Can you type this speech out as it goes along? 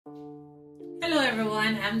Hello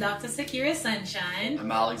everyone, I'm Dr. Sakira Sunshine.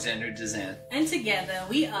 I'm Alexander Dezant. And together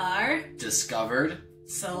we are... Discovered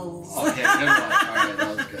Souls. Okay, good one. Alright,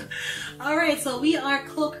 that was good. Alright, so we are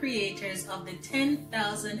co-creators of the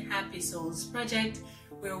 10,000 Happy Souls project,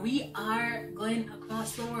 where we are going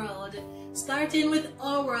across the world, starting with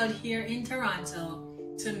our world here in Toronto,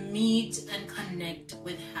 to meet and connect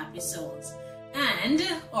with happy souls. And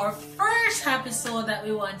our first happy soul that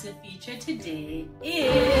we want to feature today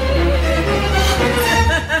is...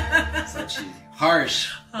 So cheesy.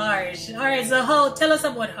 Harsh. Harsh. Alright, so tell us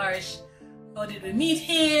about Harsh. How did we meet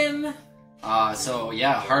him?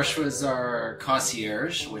 Harsh was our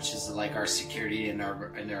concierge, which is like our security in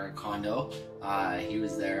our condo. He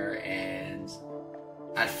was there, and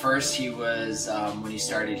at first he was, when he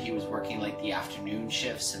started, he was working like the afternoon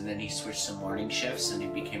shifts, and then he switched to morning shifts, and he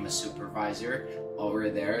became a supervisor while we were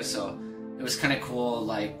there. So it was kind of cool,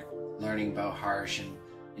 like learning about Harsh, and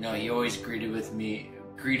you know, he always greeted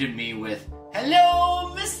me with,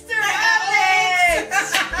 "Hello, Mr.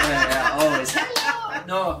 Alex." yeah, always.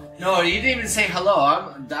 Hello. No, he didn't even say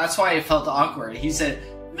hello. That's why it felt awkward. He said,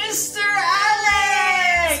 "Mr.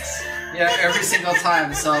 Alex." Yeah, every single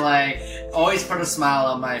time. So like, always put a smile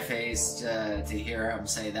on my face to hear him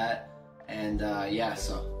say that. And yeah,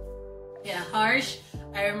 Harsh.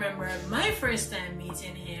 I remember my first time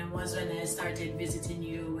meeting him was when I started visiting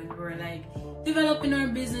you, and we were like developing our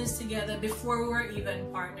business together before we were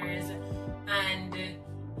even partners. And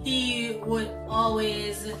he would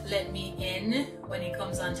always let me in when he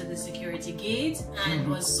comes onto the security gate, and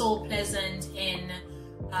was so pleasant in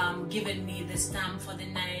giving me the stamp for the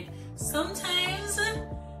night. Sometimes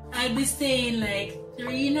I'd be staying like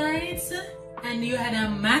 3 nights, and you had a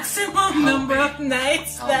maximum number of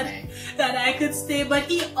nights that I could stay, but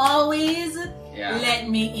he always let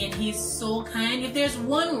me in. He's so kind. If there's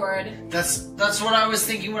one word... That's what I was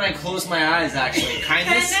thinking when I closed my eyes, actually.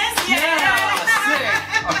 Kindness? Yeah,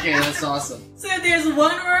 sick. Okay, that's awesome. So if there's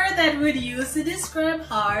one word that we'd use to describe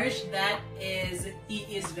Harsh, that is,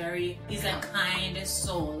 he's a kind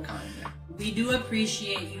soul. Kind. We do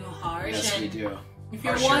appreciate you, Harsh. Yes, we do. If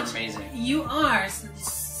you're Harsh, you're amazing. You are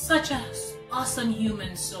such an awesome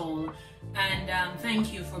human soul, and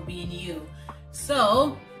thank you for being you.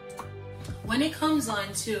 So, when it comes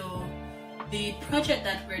on to the project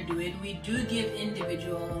that we're doing, we do give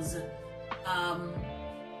individuals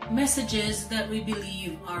messages that we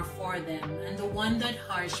believe are for them. And the one that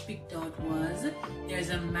Harsh picked out was, "There's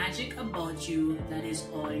a magic about you that is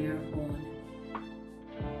all your own."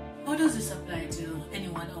 How does this apply to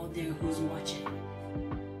anyone out there who's watching?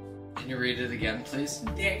 Can you read it again, please?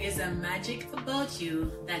 There is a magic about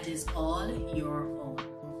you that is all your own.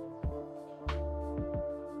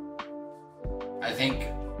 I think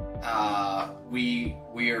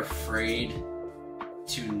we are afraid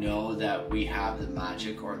to know that we have the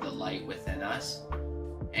magic or the light within us,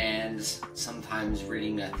 and sometimes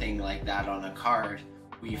reading a thing like that on a card,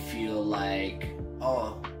 we feel like,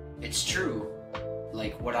 oh, it's true.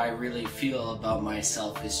 Like, what I really feel about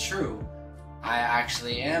myself is true. I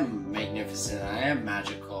actually am magnificent. I am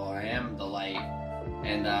magical. I am the light.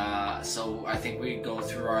 And so I think we go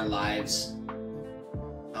through our lives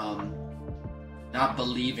not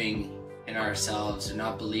believing in ourselves, and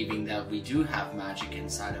not believing that we do have magic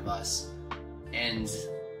inside of us. And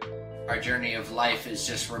our journey of life is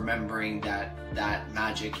just remembering that that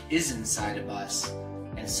magic is inside of us.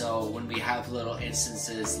 And so when we have little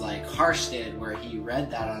instances like Harsh did, where he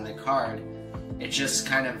read that on the card, it just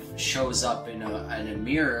kind of shows up in a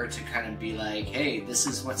mirror to kind of be like, hey, this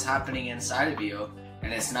is what's happening inside of you.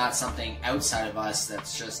 And it's not something outside of us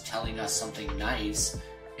that's just telling us something nice.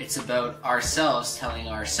 It's about ourselves telling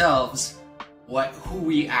ourselves who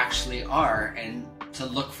we actually are, and to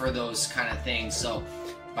look for those kind of things. So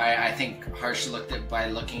I think Harsh by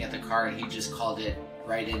looking at the card, he just called it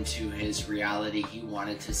right into his reality. He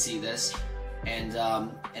wanted to see this, and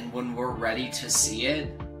when we're ready to see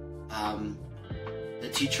it, the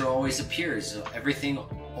teacher always appears. Everything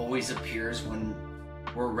always appears when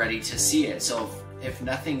we're ready to see it. So if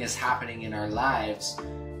nothing is happening in our lives,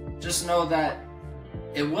 just know that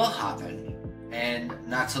it will happen, and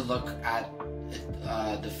not to look at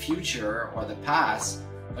the future or the past,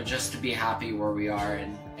 but just to be happy where we are,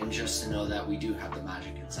 and just to know that we do have the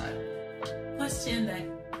magic inside. Question that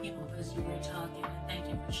came up as you were talking, and thank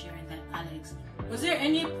you for sharing that, Alex. Was there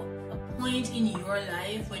any point in your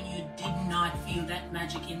life when you did not feel that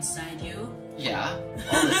magic inside you? Yeah,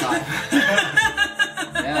 all the time.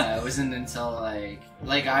 Yeah, it wasn't until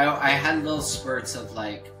like I had little spurts of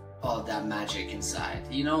like, that magic inside,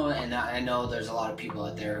 you know. And I know there's a lot of people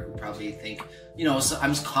out there who probably think, you know, so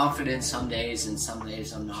I'm confident some days and some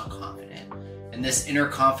days I'm not confident. And this inner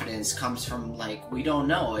confidence comes from, like, we don't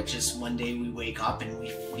know. It's just one day we wake up and we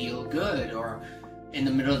feel good, or in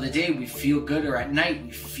the middle of the day we feel good, or at night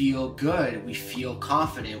we feel good, we feel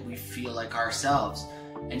confident, we feel like ourselves.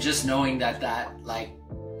 And just knowing that like,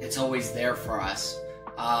 it's always there for us.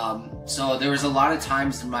 So there was a lot of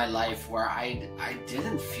times in my life where I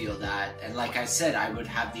didn't feel that. And like I said, I would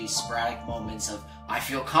have these sporadic moments of, I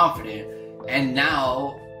feel confident. And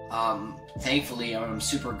now, thankfully, I'm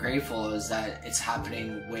super grateful is that it's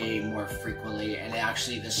happening way more frequently. And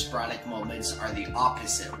actually the sporadic moments are the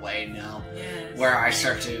opposite way now. Yes. Where I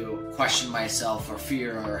start to question myself or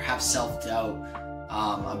fear or have self-doubt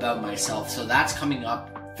about myself. So that's coming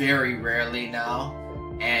up very rarely now.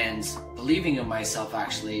 And believing in myself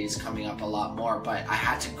actually is coming up a lot more. But I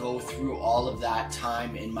had to go through all of that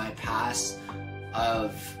time in my past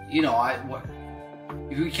of, you know,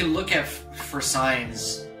 we can look for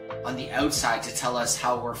signs on the outside to tell us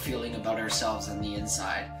how we're feeling about ourselves on the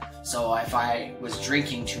inside. So if I was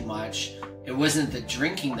drinking too much, it wasn't the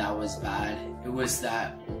drinking that was bad. It was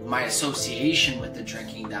that my association with the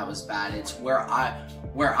drinking that was bad. It's where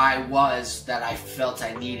I was that I felt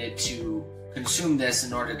I needed to consume this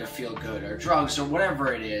in order to feel good, or drugs, or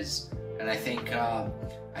whatever it is. And I think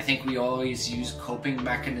we always use coping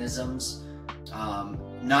mechanisms,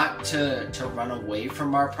 not to run away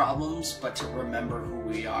from our problems, but to remember who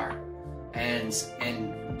we are.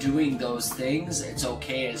 And doing those things, it's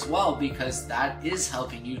okay as well, because that is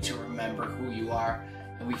helping you to remember who you are.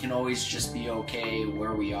 And we can always just be okay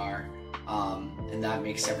where we are, and that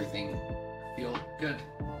makes everything feel good.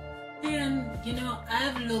 And you know,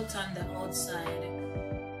 I've looked on the outside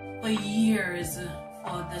for years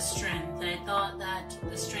for the strength. I thought that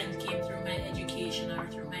the strength came through my education or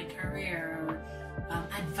through my career, or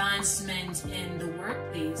advancement in the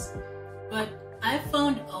workplace. But I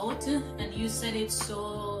found out, and you said it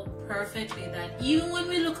so perfectly, that even when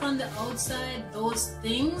we look on the outside, those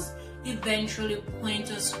things eventually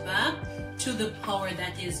point us back to the power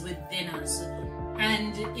that is within us.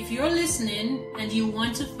 And if you're listening and you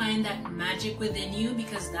want to find that magic within you,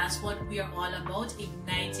 because that's what we are all about,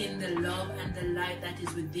 igniting the love and the light that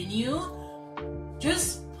is within you,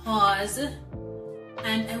 just pause.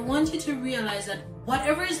 And I want you to realize that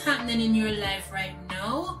whatever is happening in your life right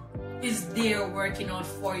now is there working out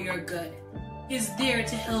for your good. Is there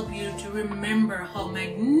to help you to remember how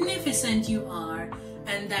magnificent you are,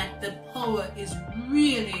 and that the power is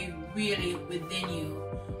really, really within you.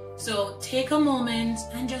 So take a moment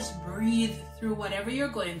and just breathe through whatever you're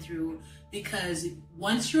going through, because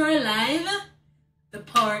once you're alive, the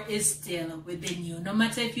power is still within you. No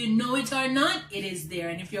matter if you know it or not, it is there.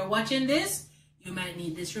 And if you're watching this, you might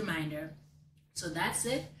need this reminder. So that's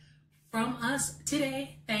it from us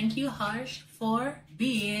today. Thank you, Harsh, for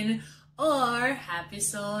being our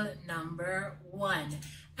episode number 1.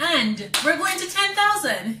 And we're going to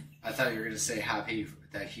 10,000. I thought you were going to say happy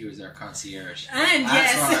that he was our concierge. And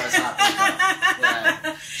that's yes. what I was happy about.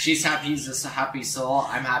 Yeah. She's happy he's a happy soul.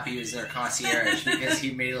 I'm happy he's our concierge, because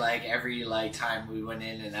he made like every time we went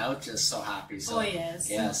in and out just so happy. So, oh yes.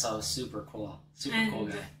 Yeah, so super cool. Super cool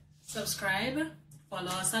guy. Subscribe,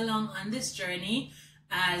 follow us along on this journey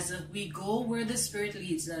as we go where the Spirit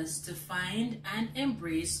leads us to find and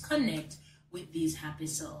embrace, connect with these happy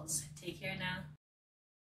souls. Take care now.